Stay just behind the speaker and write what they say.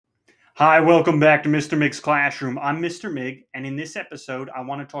Hi, welcome back to Mr. Mig's Classroom. I'm Mr. Mig, and in this episode, I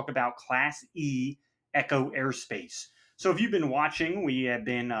want to talk about Class E Echo Airspace. So, if you've been watching, we have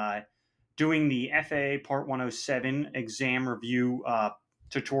been doing the FAA Part 107 exam review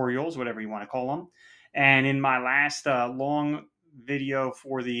tutorials, whatever you want to call them. And in my last long video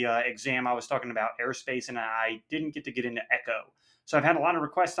for the exam, I was talking about airspace, and I didn't get to get into Echo. So, I've had a lot of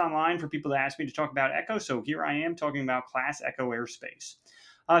requests online for people to ask me to talk about Echo. So, here I am talking about Class Echo Airspace.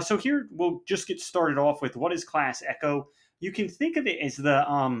 So here we'll just get started off with what is Class Echo. You can think of it as the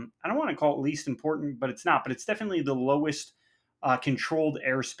I don't want to call it least important, but it's not. But it's definitely the lowest controlled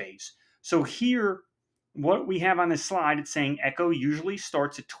airspace. So here, what we have on this slide, it's saying Echo usually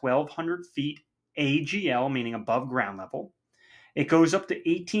starts at 1,200 feet AGL, meaning above ground level. It goes up to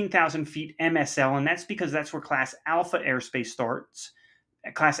 18,000 feet MSL, and that's because that's where Class Alpha airspace starts.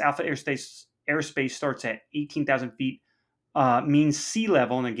 Class Alpha airspace starts at 18,000 feet means sea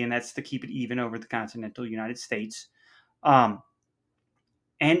level, and again, that's to keep it even over the continental United States. And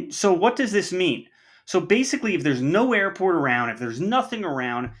so, what does this mean? So, basically, if there's no airport around, if there's nothing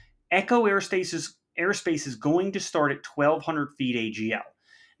around, Echo airspace is going to start at 1,200 feet AGL.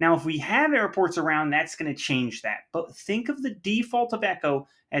 Now, if we have airports around, that's going to change that. But think of the default of Echo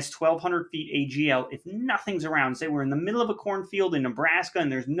as 1,200 feet AGL if nothing's around. Say we're in the middle of a cornfield in Nebraska and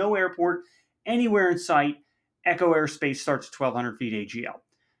there's no airport anywhere in sight. Echo airspace starts at 1,200 feet AGL.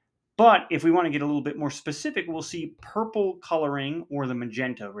 But if we want to get a little bit more specific, we'll see purple coloring, or the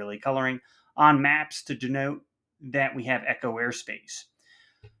magenta really coloring, on maps to denote that we have Echo airspace.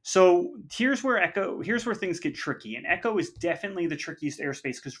 So here's where things get tricky. And Echo is definitely the trickiest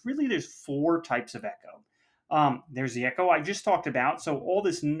airspace because really there's four types of Echo. There's the Echo I just talked about. So all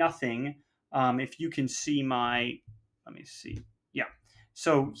this nothing, if you can see let me see. Yeah.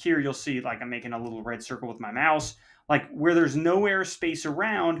 So here you'll see like I'm making a little red circle with my mouse. Like where there's no airspace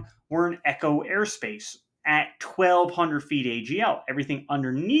around, we're in Echo airspace at 1,200 feet AGL. Everything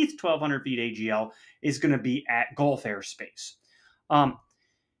underneath 1,200 feet AGL is going to be at Gulf airspace.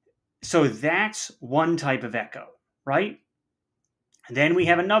 So that's one type of Echo, right? Then we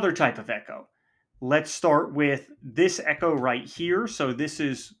have another type of Echo. Let's start with this Echo right here. So this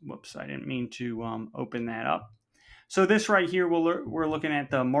is, whoops, I didn't mean to open that up. So this right here, we're looking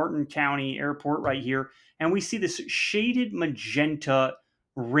at the Martin County Airport right here, and we see this shaded magenta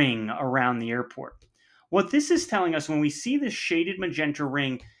ring around the airport. What this is telling us, when we see this shaded magenta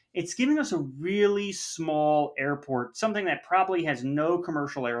ring, it's giving us a really small airport, something that probably has no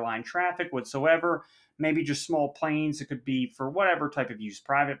commercial airline traffic whatsoever, maybe just small planes. It could be for whatever type of use,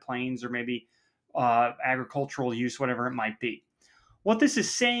 private planes or maybe agricultural use, whatever it might be. What this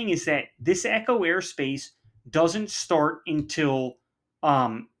is saying is that this Echo airspace doesn't start until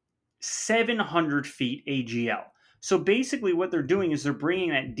 700 feet AGL. So basically what they're doing is they're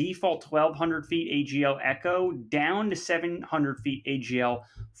bringing that default 1,200 feet AGL Echo down to 700 feet AGL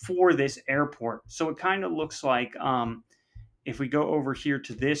for this airport. So it kind of looks like, if we go over here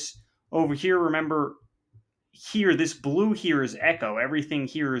to this, over here, remember here, this blue here is Echo. Everything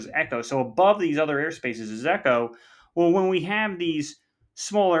here is Echo. So above these other airspaces is Echo. Well, when we have these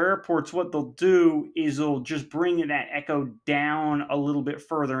smaller airports, what they'll do is they'll just bring that Echo down a little bit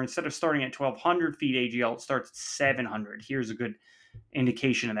further. Instead of starting at 1,200 feet AGL, it starts at 700. Here's a good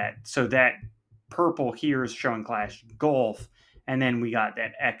indication of that. So that purple here is showing Class Gulf, and then we got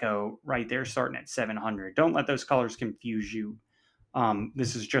that Echo right there starting at 700. Don't let those colors confuse you.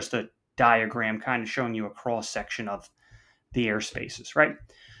 This is just a diagram kind of showing you a cross section of the airspaces, right?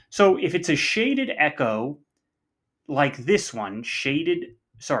 So if it's a shaded Echo, like this one,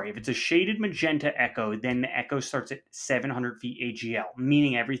 if it's a shaded magenta Echo, then the Echo starts at 700 feet AGL,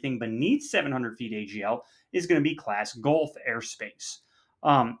 meaning everything beneath 700 feet AGL is going to be Class Gulf airspace.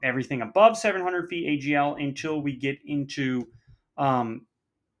 Everything above 700 feet AGL until we get into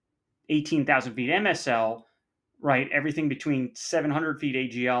 18,000 feet MSL, right? Everything between 700 feet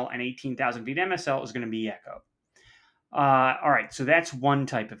AGL and 18,000 feet MSL is going to be Echo. All right, so that's one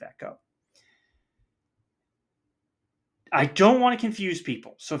type of Echo. I don't want to confuse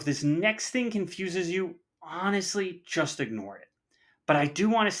people. So if this next thing confuses you, honestly, just ignore it. But I do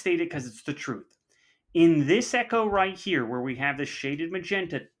want to state it because it's the truth. In this Echo right here, where we have this shaded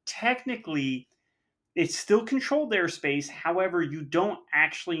magenta, technically, it's still controlled airspace. However, you don't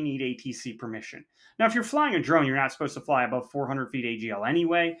actually need ATC permission. Now, if you're flying a drone, you're not supposed to fly above 400 feet AGL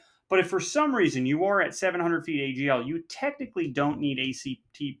anyway. But if for some reason you are at 700 feet AGL, you technically don't need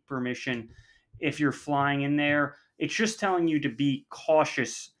ATC permission if you're flying in there. It's just telling you to be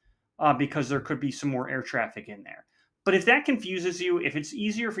cautious because there could be some more air traffic in there. But if that confuses you, if it's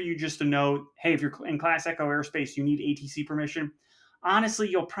easier for you just to know, hey, if you're in Class Echo airspace, you need ATC permission, honestly,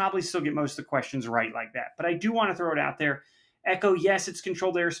 you'll probably still get most of the questions right like that. But I do want to throw it out there. Echo, yes, it's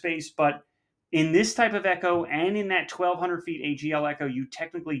controlled airspace, but in this type of echo and in that 1,200 feet AGL echo, you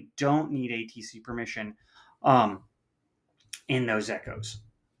technically don't need ATC permission in those echoes.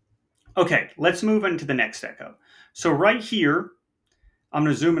 Okay, let's move into the next echo. So right here, I'm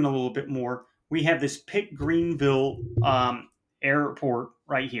going to zoom in a little bit more. We have this Pitt Greenville airport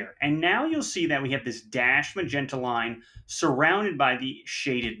right here. And now you'll see that we have this dashed magenta line surrounded by the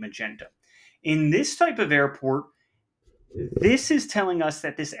shaded magenta. In this type of airport, this is telling us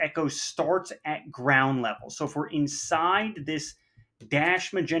that this echo starts at ground level. So if we're inside this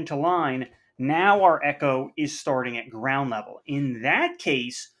dashed magenta line, now our echo is starting at ground level. In that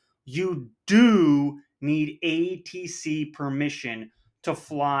case, you do need ATC permission to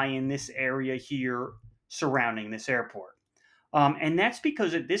fly in this area here surrounding this airport. And that's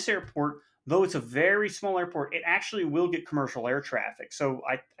because at this airport, though it's a very small airport, it actually will get commercial air traffic. So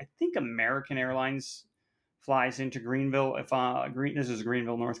I think American Airlines flies into Greenville. This is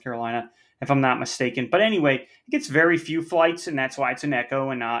Greenville, North Carolina, if I'm not mistaken. But anyway, it gets very few flights, and that's why it's an Echo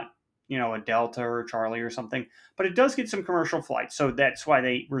and not, a Delta or Charlie or something. But it does get some commercial flights, so that's why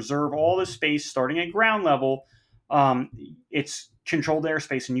they reserve all the space starting at ground level. It's controlled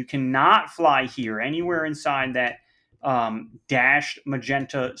airspace, and you cannot fly here anywhere inside that dashed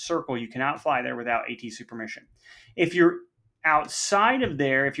magenta circle. You cannot fly there without ATC permission. If you're outside of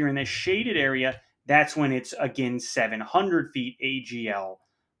there, if you're in this shaded area, that's when it's, again, 700 feet AGL.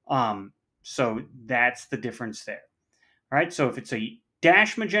 So that's the difference there. All right, so if it's a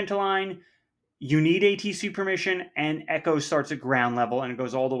dash magenta line, you need ATC permission, and Echo starts at ground level, and it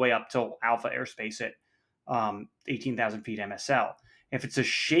goes all the way up till Alpha airspace at 18,000 feet MSL. If it's a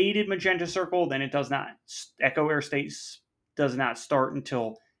shaded magenta circle, then it does not. Echo airspace does not start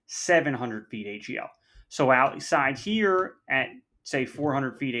until 700 feet AGL. So outside here at, say,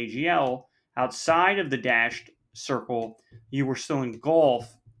 400 feet AGL, outside of the dashed circle, you were still in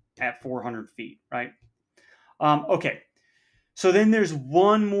Gulf at 400 feet, right? Okay, so then there's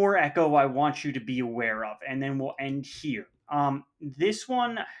one more echo I want you to be aware of, and then we'll end here. This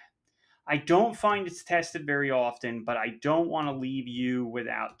one, I don't find it's tested very often, but I don't want to leave you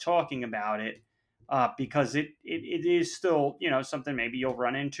without talking about it because it is still, something maybe you'll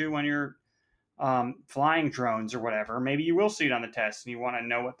run into when you're flying drones or whatever. Maybe you will see it on the test and you want to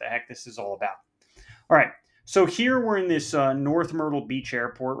know what the heck this is all about. All right, so here we're in this North Myrtle Beach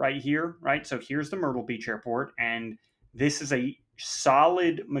Airport right here, right? So here's the Myrtle Beach Airport, and this is a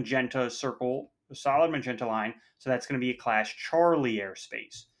solid magenta circle, a solid magenta line, so that's going to be a Class Charlie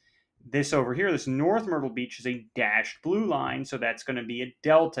airspace. This over here, this North Myrtle Beach, is a dashed blue line, so that's going to be a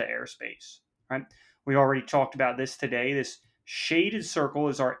Delta airspace, right? We already talked about this today. This shaded circle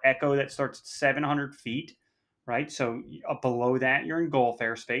is our Echo that starts at 700 feet, right? So up below that, you're in Gulf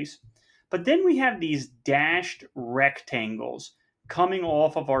airspace. But then we have these dashed rectangles coming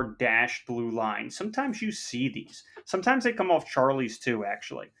off of our dashed blue line. Sometimes you see these. Sometimes they come off Charlie's too,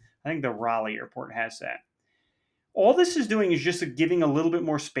 actually. I think the Raleigh airport has that. All this is doing is just giving a little bit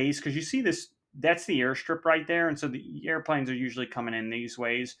more space, because you see this, that's the airstrip right there, and so the airplanes are usually coming in these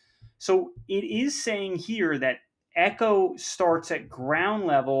ways. So it is saying here that Echo starts at ground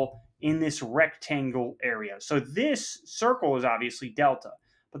level in this rectangle area. So this circle is obviously Delta.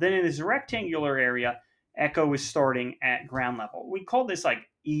 But then in this rectangular area, Echo is starting at ground level. We call this like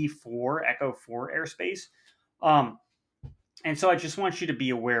E4, Echo 4 airspace. And so I just want you to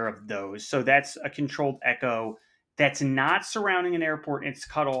be aware of those. So that's a controlled Echo that's not surrounding an airport. It's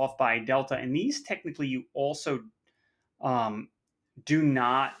cut off by Delta. And these technically you also do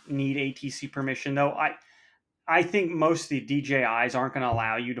not need ATC permission, though. I think most of the DJIs aren't going to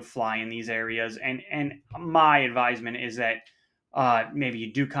allow you to fly in these areas. And my advisement is that maybe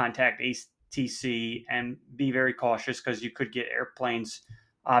you do contact ATC and be very cautious, because you could get airplanes.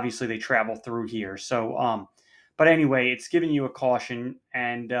 Obviously, they travel through here. So, but anyway, it's giving you a caution,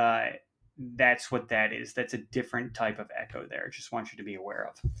 and that's what that is. That's a different type of Echo there. I just want you to be aware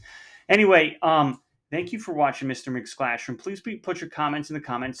of. Anyway, thank you for watching Mr. Mig's Classroom. Please put your comments in the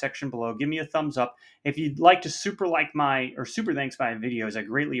comment section below. Give me a thumbs up. If you'd like to super thanks my videos, I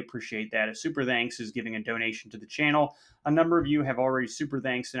greatly appreciate that. A super thanks is giving a donation to the channel. A number of you have already super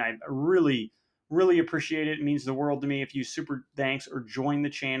thanks, and I really, really appreciate it. It means the world to me if you super thanks or join the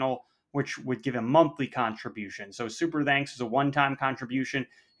channel, which would give a monthly contribution. So super thanks is a one-time contribution,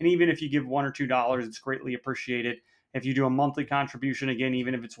 and even if you give $1 or $2, it's greatly appreciated. If you do a monthly contribution, again,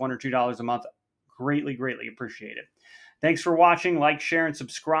 even if it's $1 or $2 a month, greatly, greatly appreciate it. Thanks for watching. Like, share, and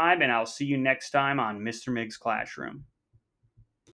subscribe, and I'll see you next time on Mr. Mig's Classroom.